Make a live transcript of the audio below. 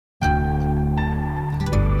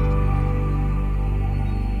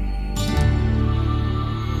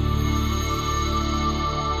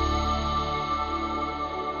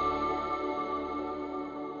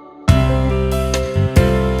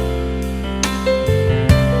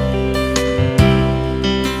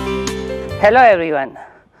Hello everyone.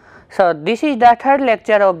 So, this is the third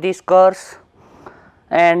lecture of this course,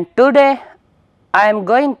 and today I am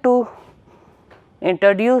going to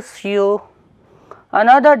introduce you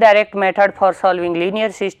another direct method for solving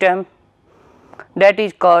linear system, that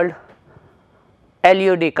is called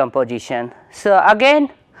LU decomposition. So, again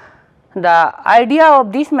the idea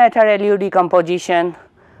of this method LU decomposition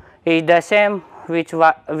is the same which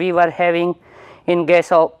we were having in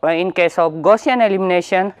case of Gaussian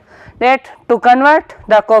elimination, that to convert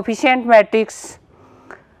the coefficient matrix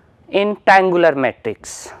in triangular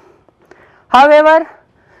matrix. However,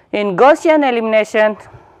 in Gaussian elimination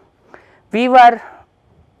we were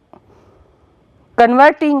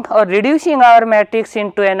converting or reducing our matrix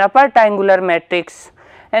into an upper triangular matrix,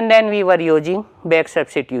 and then we were using back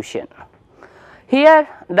substitution. Here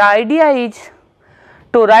the idea is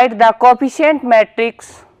to write the coefficient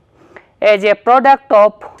matrix as a product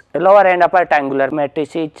of lower and upper triangular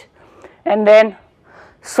matrices, and then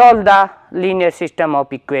solve the linear system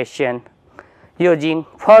of equation using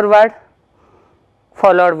forward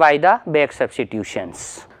followed by the back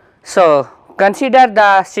substitutions. So, consider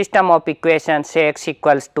the system of equations Ax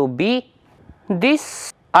equals to b.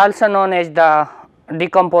 This also known as the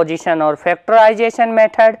decomposition or factorization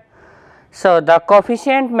method. So, the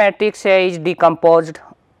coefficient matrix A is decomposed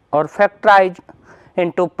or factorized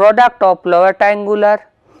into product of lower triangular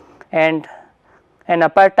and an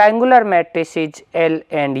upper triangular matrix is L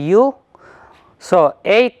and U. So,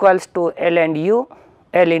 A equals to L and U,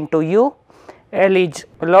 L into U. L is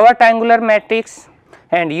lower triangular matrix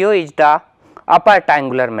and U is the upper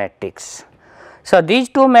triangular matrix. So, these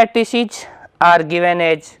two matrices are given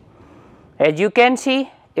as you can see,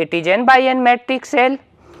 it is n by n matrix L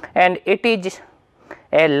and it is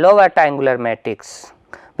a lower triangular matrix,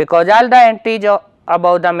 because all the entries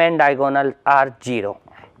above the main diagonal are 0.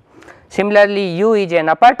 Similarly, U is an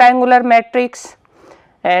upper triangular matrix,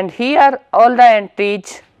 and here all the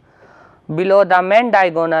entries below the main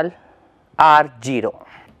diagonal are 0.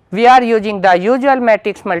 We are using the usual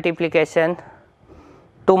matrix multiplication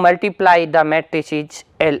to multiply the matrices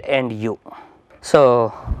L and U.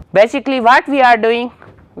 So, basically what we are doing,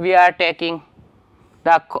 we are taking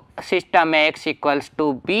the system X equals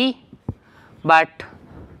to B, but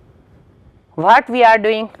what we are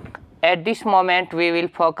doing at this moment, we will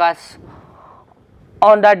focus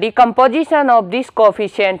on the decomposition of this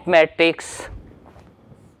coefficient matrix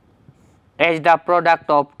as the product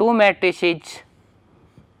of two matrices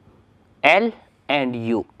L and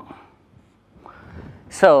U.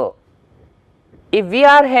 So, if we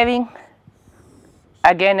are having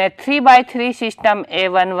again a 3 by 3 system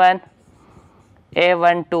A11,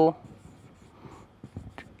 A12,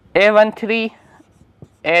 A13,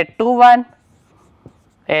 A21,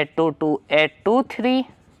 A22, A23,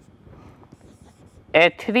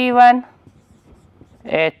 A31,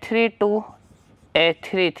 A32,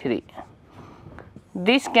 A33.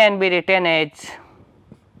 This can be written as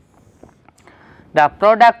the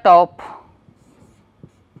product of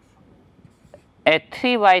a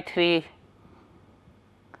 3 by 3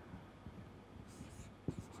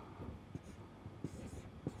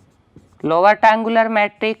 lower triangular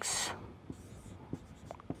matrix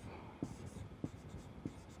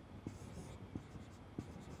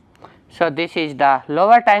So, this is the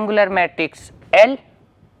lower triangular matrix L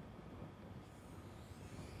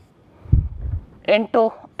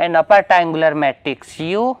into an upper triangular matrix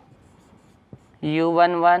U,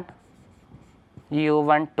 U11,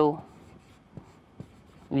 U12,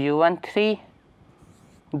 U13,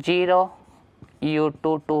 0,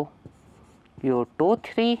 U22,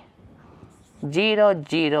 U23, 0,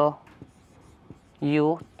 0,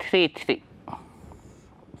 U33.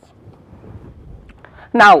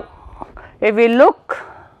 Now, if we look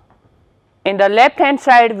in the left hand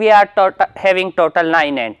side, we are having total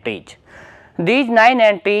 9 entries. These 9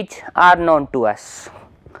 entries are known to us.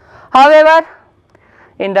 However,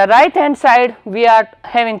 in the right hand side, we are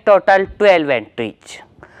having total 12 entries,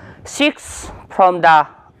 6 from the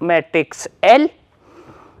matrix L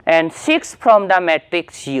and 6 from the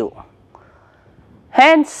matrix U.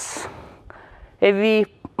 Hence, if we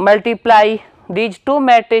multiply these two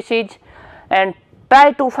matrices and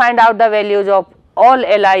try to find out the values of all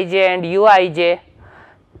Lij and Uij,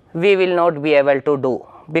 we will not be able to do,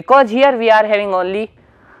 because here we are having only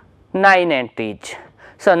 9 entries.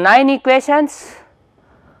 So, 9 equations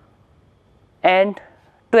and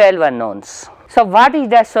 12 unknowns. So, what is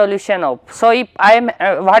the solution of? So, if I am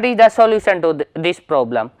what is the solution to this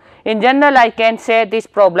problem? In general, I can say this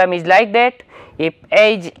problem is like that: if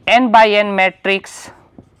A is n by n matrix,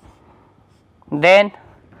 then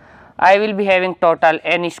I will be having total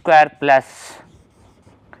n square plus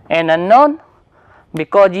n unknown,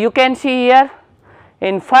 because you can see here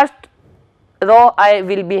in first row I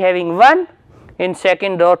will be having 1, in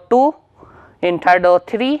second row 2, in third row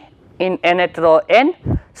 3, in nth row n.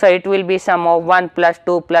 So, it will be sum of 1 plus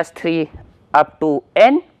 2 plus 3 up to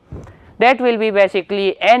n, that will be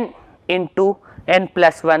basically n into n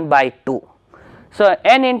plus 1 by 2. So,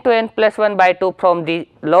 n into n plus 1 by 2 from the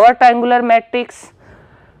lower triangular matrix,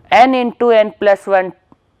 n into n plus 1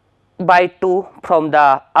 by 2 from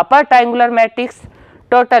the upper triangular matrix,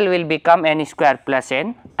 total will become n square plus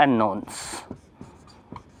n unknowns,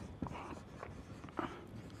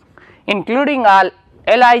 including all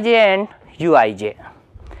Lij and Uij.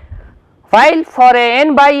 While for a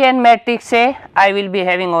n by n matrix A, I will be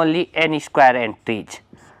having only n square entries,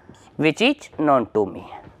 which is known to me.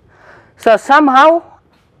 So, somehow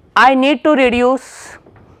I need to reduce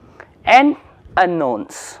n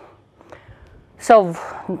unknowns. So,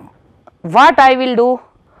 what I will do,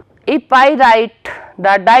 if I write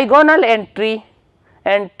the diagonal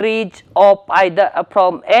entries of either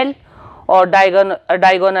from L or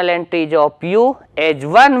diagonal entries of U as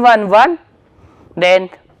 1 1 1, then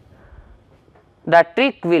the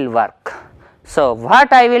trick will work. So,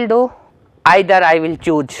 what I will do, either I will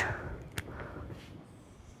choose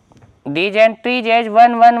these entries as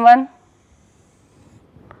 1 1 1.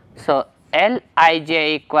 So, Lij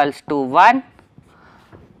equals to 1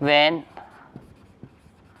 when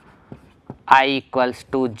I equals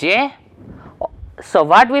to j. So,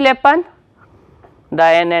 what will happen? The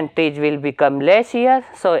n entries will become less here.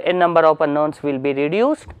 So, n number of unknowns will be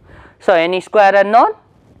reduced. So, n square unknown,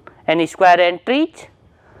 n square entries,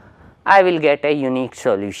 I will get a unique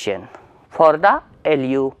solution for the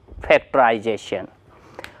LU factorization.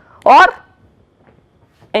 Or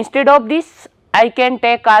instead of this, I can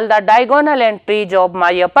take all the diagonal entries of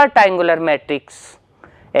my upper triangular matrix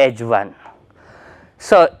as 1.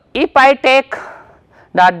 So, if I take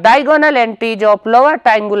the diagonal entries of lower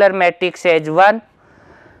triangular matrix as 1,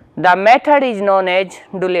 the method is known as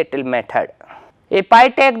Doolittle method. If I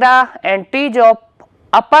take the entries of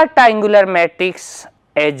upper triangular matrix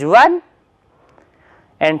as 1,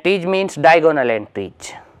 entries means diagonal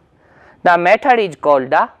entries, the method is called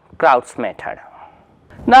the Kraut's method.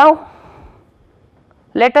 Now,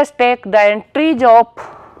 let us take the entries of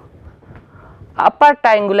upper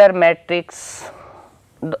triangular matrix,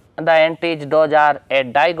 the entries those are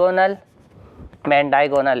at diagonal, main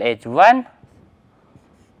diagonal as 1,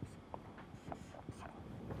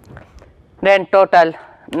 then total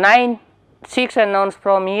 9, 6 unknowns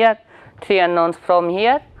from here, 3 unknowns from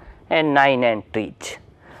here and 9 entries.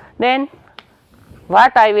 Then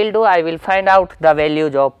what I will do, I will find out the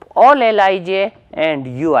values of all Lij and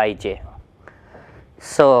Uij.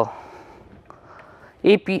 So,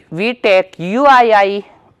 if we take Uii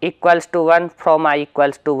equals to 1 from I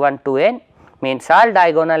equals to 1 to n, means all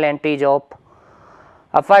diagonal entries of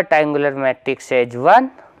upper triangular matrix as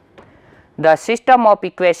 1, the system of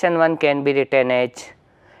equation 1 can be written as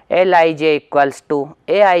Lij equals to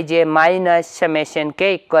Aij minus summation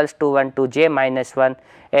k equals to 1 to j minus 1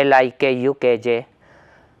 Lik Ukj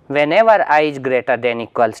whenever I is greater than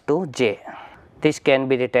equals to j. This can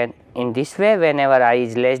be written in this way, whenever I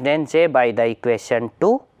is less than j by the equation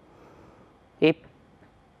 2, if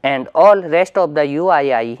and all rest of the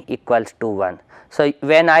Uii equals to 1. So,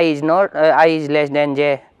 when I is not I is less than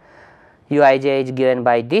j, Uij is given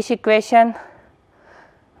by this equation.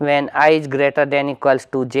 When I is greater than equals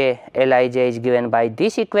to j, Lij is given by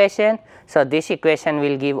this equation. So, this equation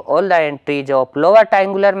will give all the entries of lower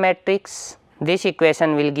triangular matrix. This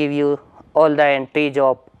equation will give you all the entries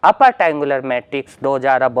of upper triangular matrix, those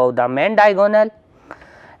are above the main diagonal,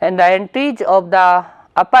 and the entries of the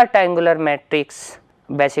upper triangular matrix,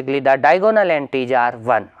 basically the diagonal entries are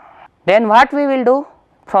 1. Then what we will do,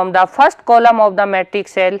 from the first column of the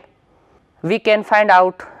matrix L, we can find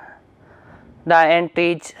out the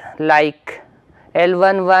entries like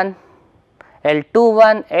L11,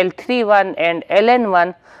 L21, L31 and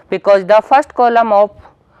Ln1, because the first column of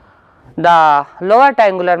the lower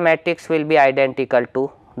triangular matrix will be identical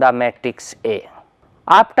to the matrix A.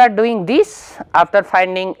 After doing this, after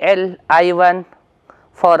finding Li1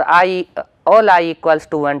 for I all I equals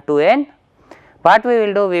to 1 to n, what we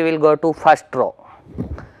will do, we will go to first row.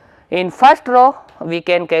 In first row, we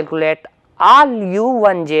can calculate all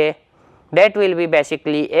U1j, that will be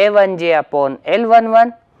basically A1j upon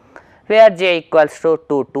L11, where j equals to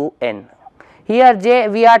 2 to n. Here j,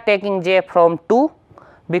 we are taking j from 2,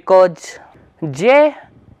 because j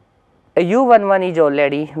U11 is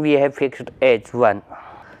already we have fixed as 1.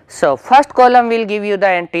 So, first column will give you the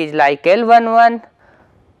entries like L11,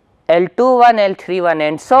 L21, L31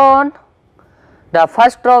 and so on. The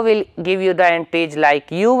first row will give you the entries like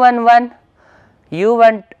U11,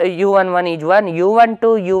 U11 is 1, U12,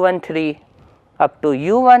 U13 up to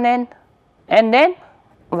U1n, and then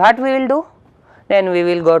what we will do? Then we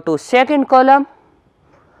will go to second column.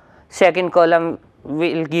 Second column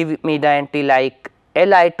will give me the entry like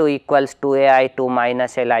Li2 equals to Ai2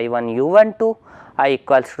 minus Li1 U12, I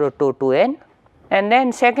equals to 2 to n, and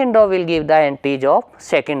then second row will give the entries of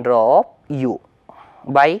second row of U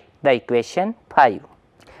by the equation 5,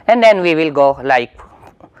 and then we will go like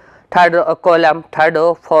third column, third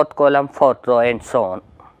row, fourth column, fourth row, and so on,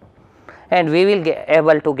 and we will get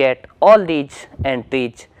able to get all these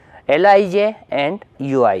entries Lij and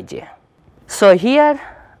Uij. So here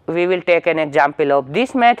we will take an example of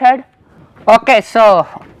this method. Okay, so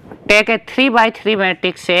take a 3 by 3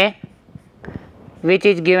 matrix A which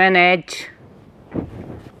is given as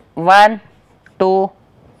 1, 2,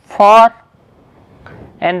 4,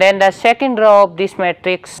 and then the second row of this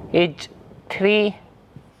matrix is 3,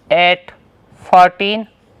 8, 14,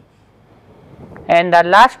 and the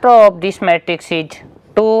last row of this matrix is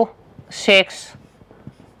 2, 6,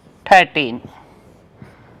 13.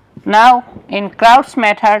 Now in Kraut's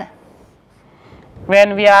method,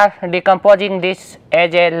 when we are decomposing this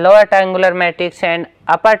as a lower triangular matrix and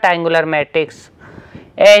upper triangular matrix,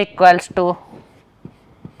 A equals to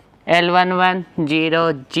L11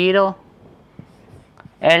 0 0,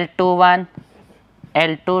 L21,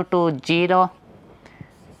 L22 0,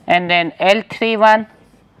 and then L31,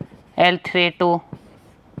 L32,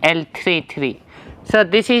 L33. So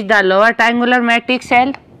this is the lower triangular matrix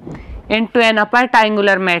L into an upper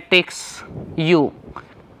triangular matrix U.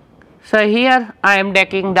 So here I am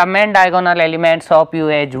taking the main diagonal elements of U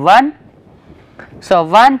as 1. So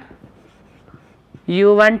 1,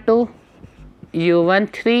 U12,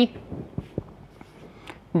 U13,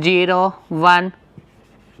 0, 1,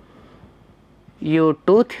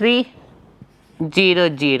 U23,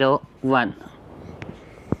 0, 0, 1.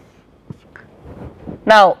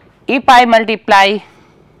 Now if I multiply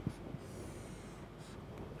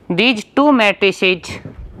these two matrices,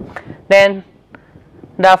 then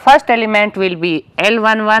the first element will be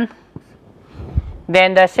L11,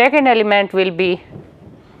 then the second element will be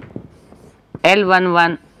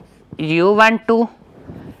L11 U12,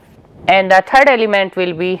 and the third element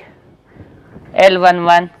will be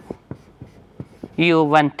L11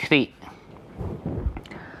 U13.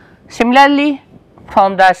 Similarly,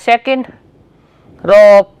 from the second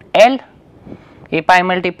row of L, if I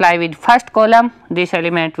multiply with first column, this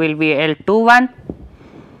element will be L21,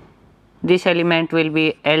 this element will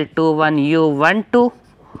be L21 U12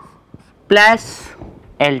 plus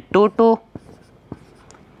L22,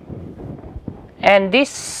 and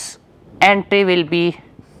this entry will be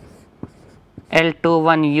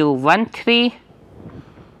L21 U13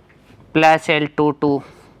 plus L22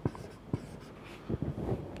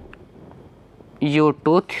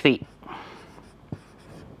 U23.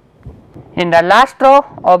 In the last row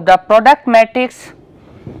of the product matrix,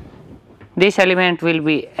 this element will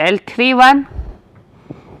be L31,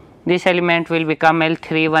 this element will become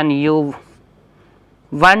L31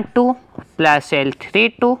 U12 plus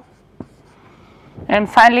L32, and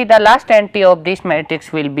finally the last entry of this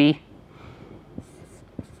matrix will be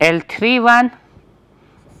L31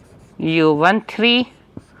 U13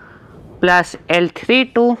 plus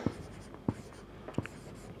L32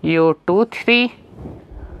 U23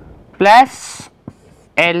 plus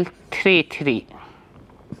L33.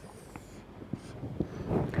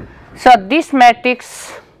 So this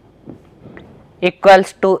matrix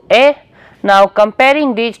equals to A. Now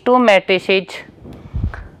comparing these two matrices,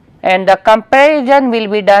 and the comparison will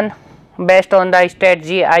be done based on the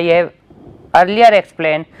strategy I have earlier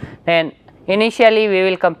explained. Then initially we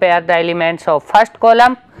will compare the elements of first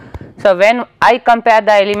column. So when I compare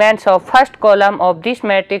the elements of first column of this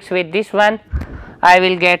matrix with this one, I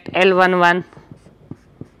will get L11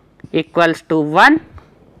 equals to 1,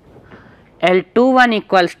 L21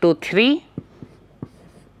 equals to 3,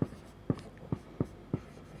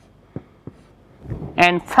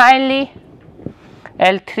 and finally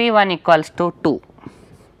L31 equals to 2.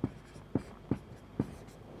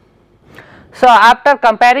 So after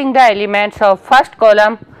comparing the elements of first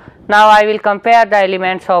column, now I will compare the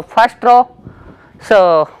elements of first row.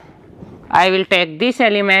 So I will take this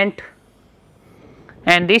element,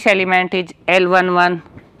 and this element is L11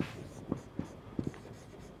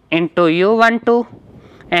 into U12,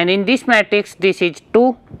 and in this matrix this is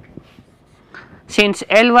 2. Since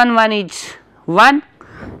L11 is 1,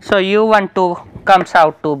 so U12 comes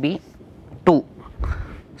out to be 2.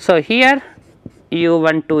 So here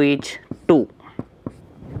U12 is 2.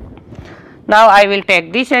 Now I will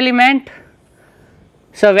take this element,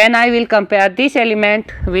 So, when I will compare this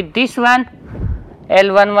element with this one,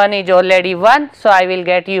 L11 is already 1. So, I will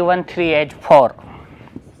get U13 as 4.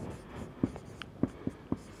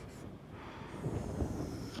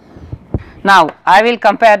 Now, I will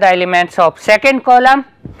compare the elements of second column.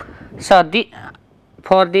 So,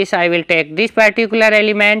 for this I will take this particular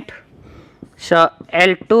element. So,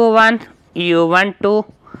 L21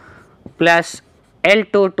 U12 plus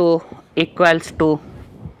L22 equals to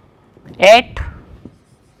 8.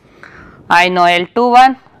 I know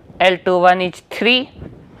L21 is 3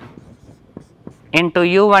 into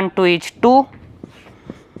U12 is 2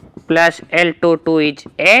 plus L22 is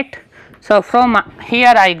 8. So, from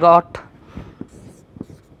here I got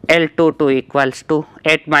L22 equals to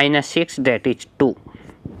 8 minus 6, that is 2.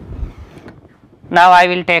 Now, I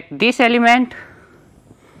will take this element.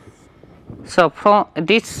 So, from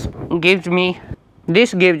this gives me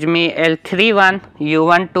L31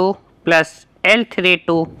 U12 plus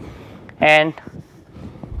L32, and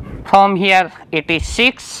from here it is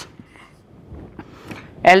 6.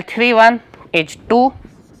 L31 is 2,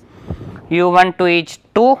 U12 is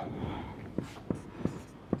 2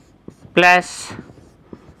 plus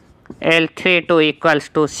L32 equals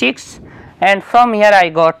to 6, and from here I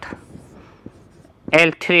got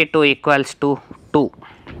L32 equals to 2.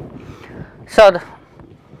 So,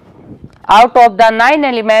 out of the 9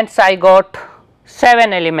 elements I got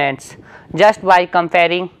 7 elements just by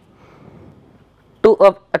comparing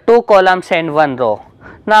two columns and 1 row.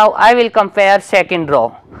 Now, I will compare second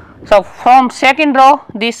row. So, from second row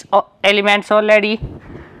these elements already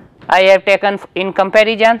I have taken in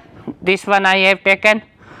comparison, this one I have taken.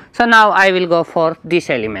 So, now I will go for this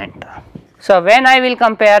element. So, when I will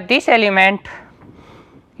compare this element,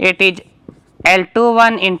 it is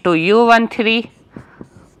L21 into U13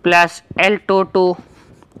 plus L22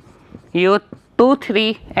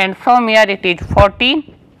 U23, and from here it is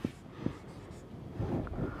 14.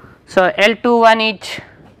 So, L21 is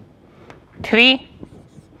 3,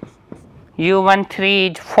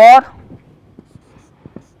 U13 is 4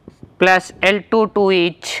 plus L22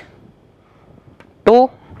 is 2,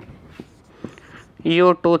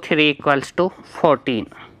 U23 equals to 14.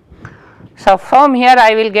 So, from here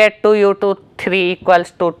I will get to U23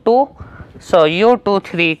 equals to 2. So,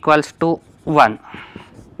 U23 equals to 1.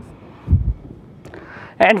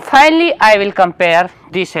 And finally, I will compare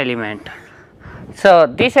this element. So,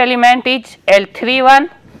 this element is L31.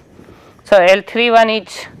 So, L31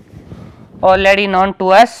 is already known to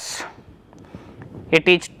us. It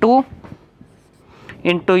is 2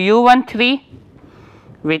 into U13,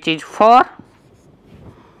 which is 4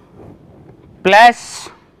 plus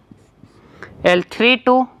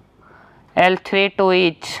L32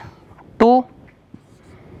 is 2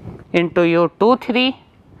 into U23,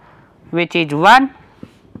 which is 1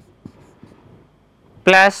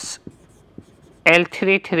 plus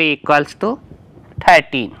L33 equals to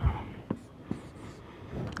 13.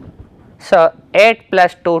 So, 8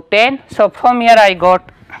 plus 2 10. So, from here I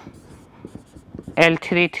got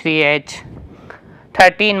L33 as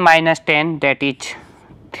 13 minus 10, that is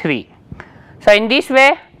 3. So, in this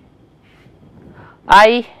way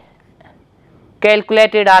I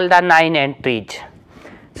calculated all the 9 entries.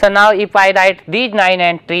 So, now if I write these 9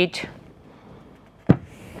 entries,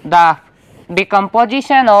 the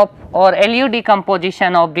decomposition of or LU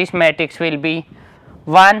decomposition of this matrix will be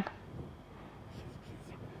 1,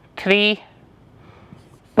 3,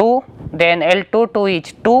 2, then L22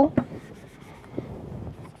 is 2,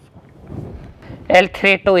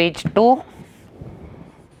 L32 is 2,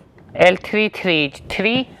 L33 is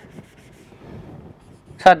 3.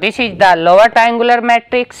 So, this is the lower triangular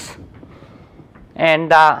matrix,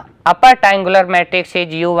 and the upper triangular matrix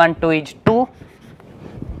is U12 is 2,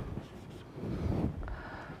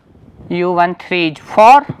 U13 is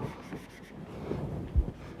 4,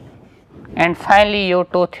 and finally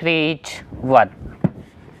U23 is 1.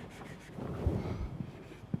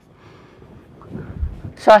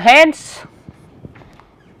 So, hence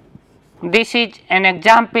this is an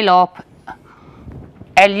example of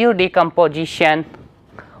LU decomposition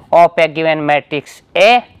of a given matrix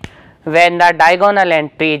A when the diagonal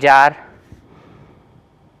entries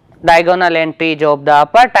of the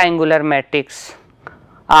upper triangular matrix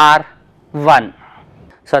are 1.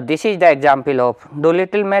 So, this is the example of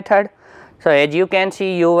Doolittle method. So, as you can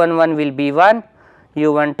see, U11 will be 1,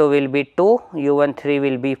 U12 will be 2, U13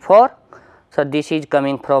 will be 4. So, this is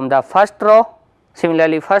coming from the first row.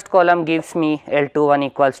 Similarly, first column gives me L21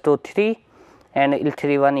 equals to 3 and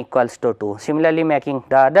L31 equals to 2. Similarly, making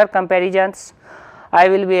the other comparisons, I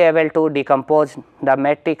will be able to decompose the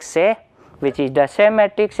matrix A, which is the same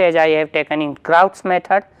matrix as I have taken in Kraut's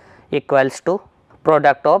method, equals to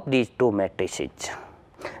product of these two matrices.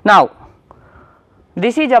 Now,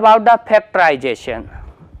 this is about the factorization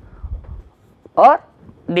or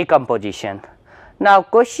decomposition. Now,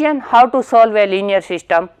 question: how to solve a linear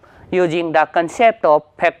system using the concept of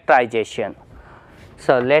factorization.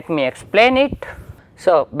 So, let me explain it.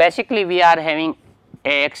 So, basically we are having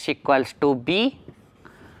Ax equals to b.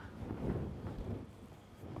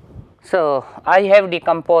 So, I have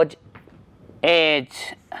decomposed as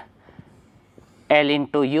L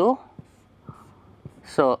into u.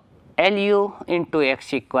 So, Lu into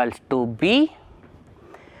x equals to b.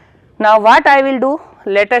 Now, what I will do?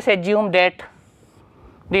 Let us assume that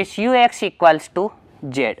this ux equals to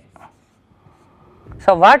z.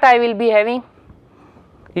 So, what I will be having?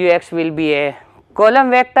 Ux will be a column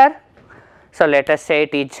vector. So, let us say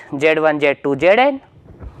it is z1, z2, zn.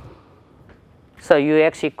 So,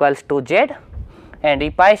 ux equals to z, and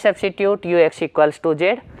if I substitute ux equals to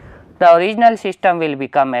z, the original system will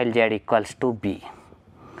become Lz equals to b.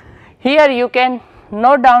 Here you can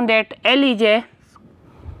note down that L is a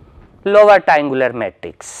lower triangular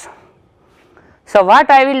matrix. So, what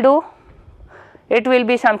I will do? It will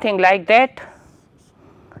be something like that: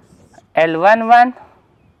 L11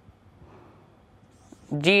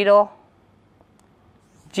 0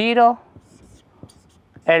 0,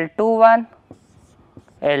 L21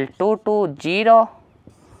 L22 0,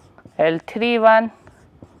 L31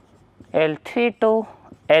 L32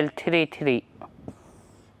 L33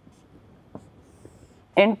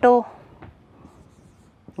 into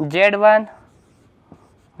Z1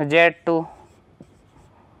 Z2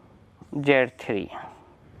 Z3.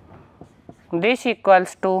 This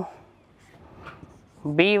equals to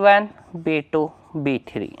B1 B2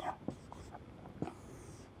 B3.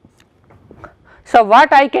 So,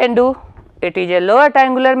 what I can do? It is a lower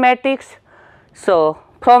triangular matrix. So,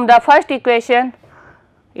 from the first equation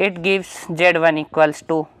it gives Z1 equals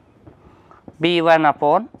to B1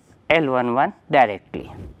 upon L11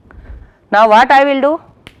 directly. Now, what I will do?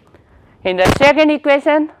 In the second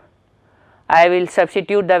equation I will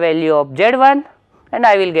substitute the value of Z1 and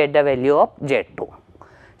I will get the value of Z2.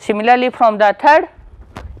 Similarly, from the third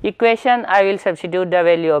equation I will substitute the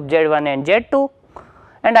value of Z1 and Z2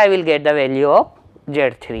 and I will get the value of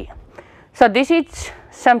Z3. So, this is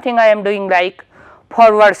something I am doing like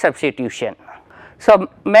forward substitution. So,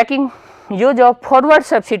 making use of forward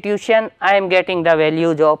substitution, I am getting the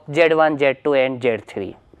values of Z1, Z2 and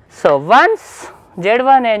Z3. So, once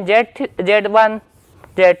Z1 and Z1,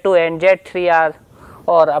 Z2 and Z3 are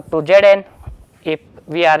or up to Zn, if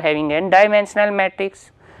we are having n dimensional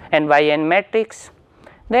matrix and by n matrix,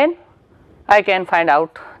 then I can find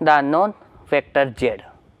out the unknown vector Z.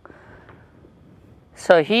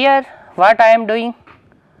 So, here what I am doing?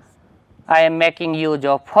 I am making use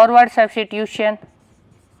of forward substitution.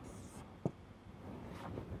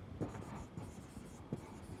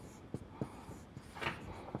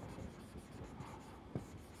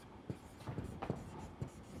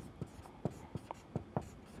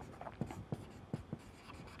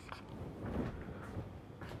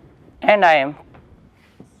 And I am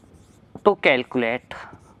to calculate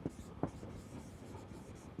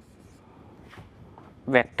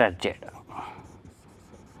vector Z.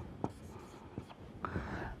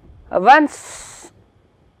 Once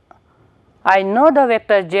I know the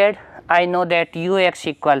vector Z, I know that ux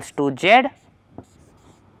equals to Z.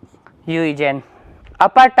 U is an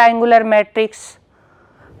upper triangular matrix,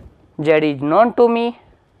 Z is known to me.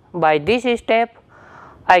 By this step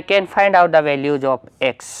I can find out the values of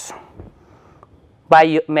x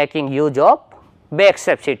by making use of back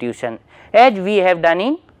substitution as we have done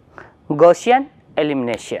in Gaussian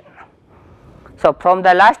elimination. So, from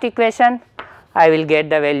the last equation I will get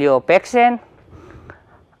the value of xn,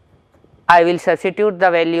 I will substitute the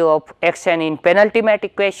value of xn in penultimate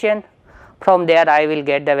equation, from there I will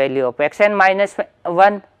get the value of xn minus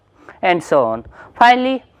 1 and so on.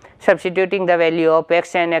 Finally, substituting the value of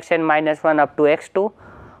xn, xn minus 1 up to x2,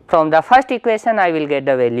 from the first equation I will get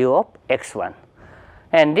the value of x1,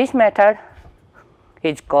 and this method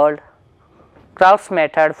is called Kraut's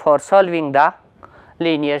method for solving the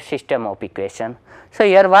linear system of equation. So,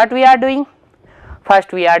 here what we are doing?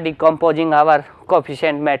 First we are decomposing our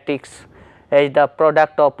coefficient matrix as the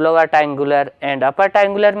product of lower triangular and upper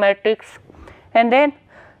triangular matrix, and then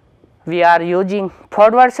we are using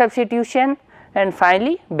forward substitution and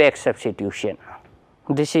finally back substitution.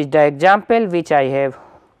 This is the example which I have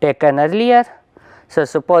taken earlier. So,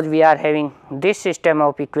 suppose we are having this system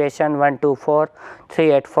of equation 1, 2, 4,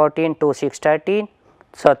 3, 8, 14, 2, 6, 13.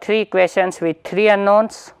 So, 3 equations with 3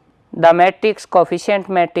 unknowns. The matrix coefficient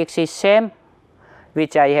matrix is same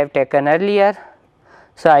which I have taken earlier.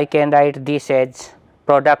 So, I can write this as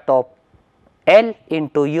product of L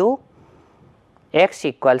into U x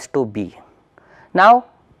equals to B. Now,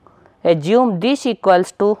 assume this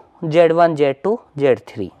equals to Z1, Z2,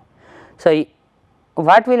 Z3. So,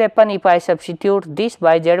 what will happen if I substitute this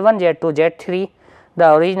by Z1, Z2, Z3?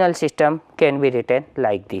 The original system can be written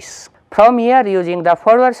like this. From here, using the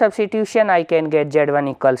forward substitution, I can get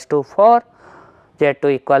Z1 equals to 4,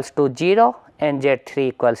 Z2 equals to 0 and Z3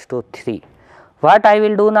 equals to 3. What I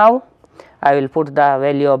will do now? I will put the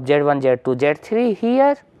value of Z1, Z2, Z3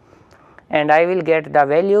 here and I will get the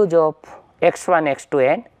values of x1,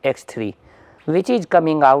 x2 and x3, which is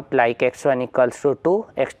coming out like x1 equals to 2,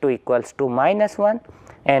 x2 equals to minus 1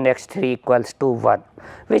 and x3 equals to 1,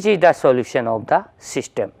 which is the solution of the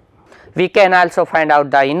system. We can also find out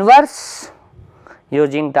the inverse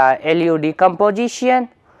using the LU decomposition.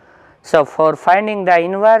 So, for finding the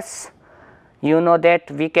inverse, you know that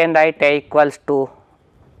we can write A equals to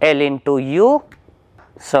L into U.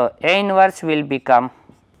 So, A inverse will become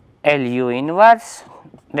LU inverse,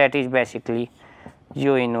 that is basically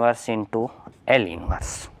U inverse into L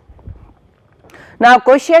inverse. Now,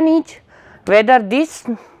 question is whether this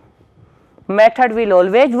method will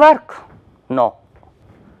always work? No.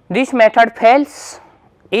 This method fails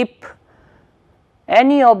if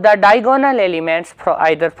any of the diagonal elements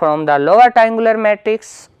either from the lower triangular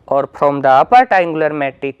matrix or from the upper triangular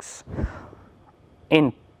matrix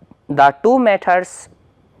in the two methods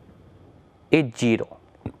is 0,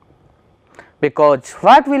 because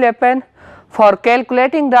what will happen for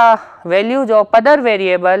calculating the values of other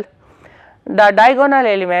variable, the diagonal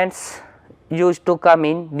elements used to come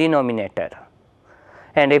in denominator,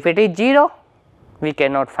 and if it is 0, we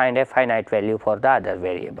cannot find a finite value for the other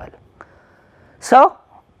variable. So,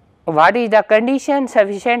 what is the condition,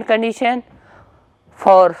 sufficient condition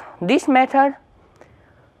for this method?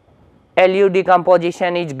 LU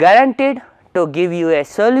decomposition is guaranteed to give you a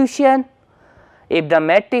solution if the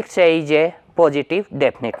matrix A is a positive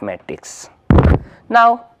definite matrix.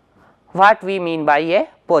 Now, what we mean by a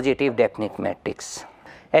positive definite matrix?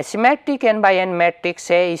 A symmetric n by n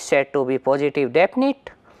matrix A is said to be positive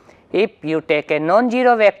definite if you take a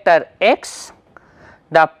non-zero vector x,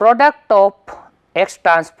 the product of x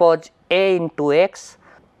transpose A into x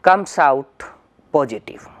comes out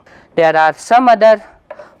positive. There are some other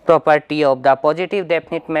property of the positive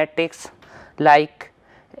definite matrix, like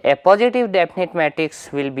a positive definite matrix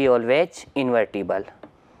will be always invertible,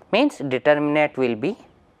 means determinant will be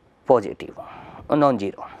positive,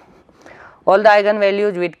 non-zero. All the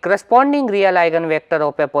eigenvalues with corresponding real eigenvector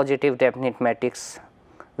of a positive definite matrix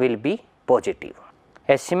will be positive.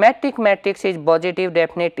 A symmetric matrix is positive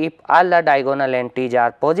definite if all the diagonal entries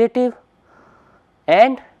are positive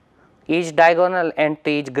and each diagonal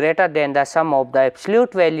entry is greater than the sum of the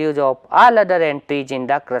absolute values of all other entries in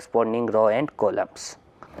the corresponding row and columns.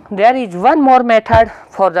 There is one more method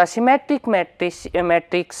for the symmetric matrix,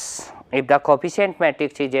 if the coefficient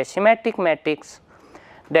matrix is a symmetric matrix,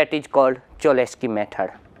 that is called Cholesky method.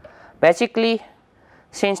 Basically,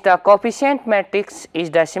 since the coefficient matrix is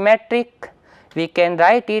the symmetric, we can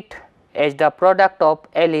write it as the product of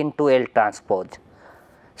L into L transpose.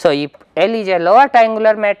 So, if L is a lower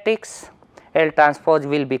triangular matrix, L transpose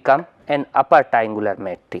will become an upper triangular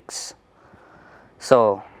matrix.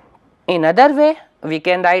 So, in other way, we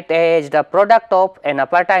can write A as the product of an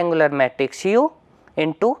upper triangular matrix U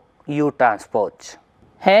into U transpose.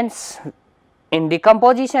 Hence, in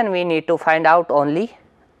decomposition we need to find out only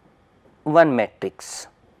one matrix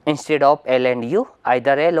instead of L and U,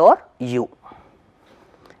 either L or U,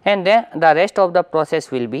 and then the rest of the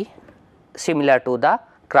process will be similar to the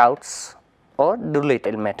Kraut's or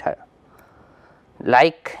Doolittle method.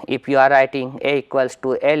 Like if you are writing A equals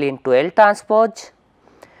to L into L transpose,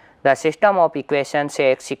 the system of equations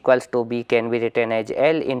A x equals to B can be written as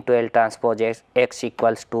L into L transpose x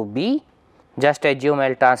equals to B. Just assume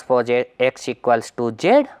L transpose x equals to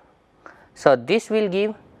Z. So, this will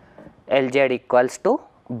give Lz equals to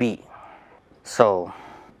B. So,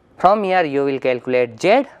 from here you will calculate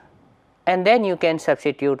Z and then you can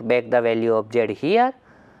substitute back the value of Z here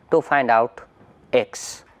to find out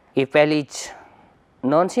x. If L is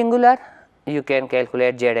non-singular, you can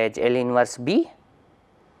calculate Z as L inverse B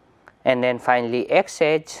and then finally x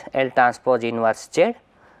as L transpose inverse Z,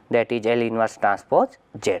 that is L inverse transpose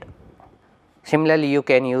Z. Similarly, you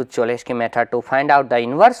can use Cholesky method to find out the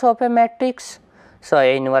inverse of a matrix. So,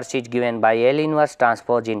 A inverse is given by L inverse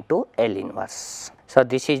transpose into L inverse. So,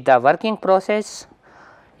 this is the working process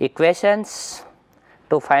equations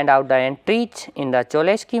to find out the entries in the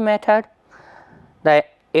Cholesky method.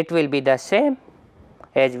 It will be the same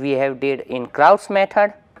as we have did in Kraut's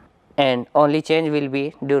method. and only change will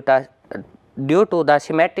be due to the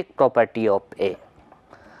symmetric property of A.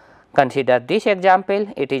 Consider this example,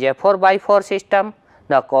 it is a 4 by 4 system,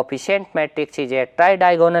 the coefficient matrix is a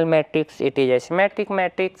tridiagonal matrix, it is a symmetric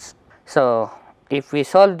matrix. So, if we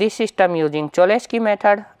solve this system using Cholesky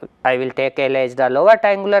method, I will take L as the lower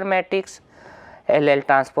triangular matrix, LL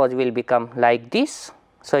transpose will become like this.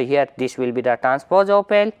 So, here this will be the transpose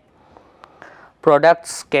of L,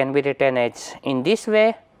 products can be written as in this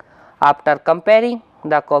way. After comparing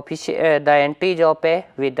the coefficient, the entries of A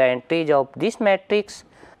with the entries of this matrix,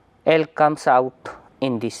 L comes out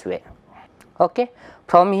in this way. Okay.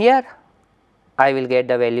 From here I will get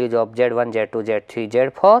the values of Z1, Z2, Z3,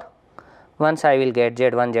 Z4. Once I will get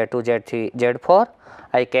Z1, Z2, Z3, Z4,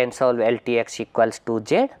 I can solve LTX equals to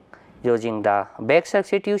Z using the back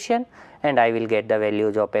substitution, and I will get the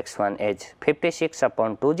values of x1 as 56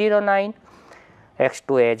 upon 209,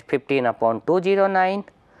 x2 as 15 upon 209,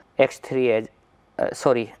 x3 as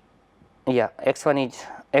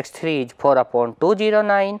x3 is 4 upon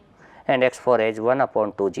 209 and x4 as 1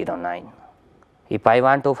 upon 209. If I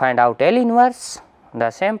want to find out L inverse,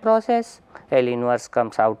 the same process, L inverse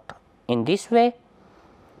comes out in this way,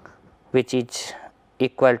 which is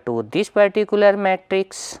equal to this particular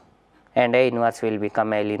matrix, and A inverse will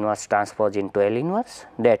become L inverse transpose into L inverse,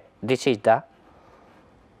 that this is the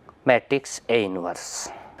matrix A inverse.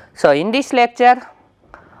 So, in this lecture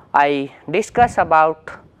I discuss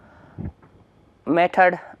about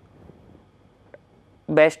method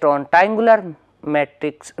based on triangular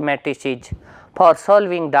matrices for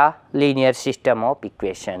solving the linear system of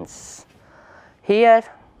equations. Here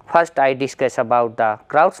first I discuss about the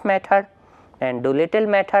Krauss method and Doolittle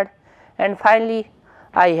method, and finally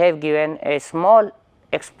I have given a small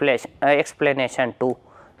explanation to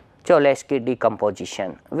Cholesky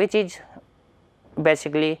decomposition, which is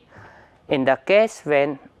basically in the case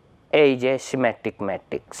when A is a symmetric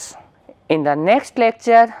matrix. In the next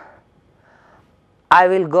lecture I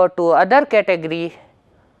will go to other category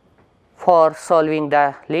for solving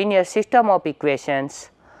the linear system of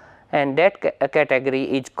equations, and that category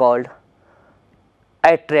is called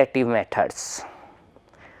iterative methods.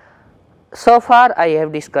 So far I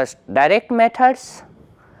have discussed direct methods,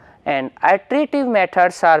 and iterative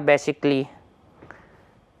methods are basically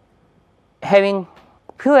having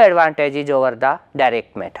few advantages over the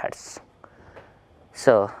direct methods.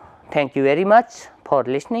 So, thank you very much for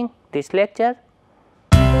listening this lecture.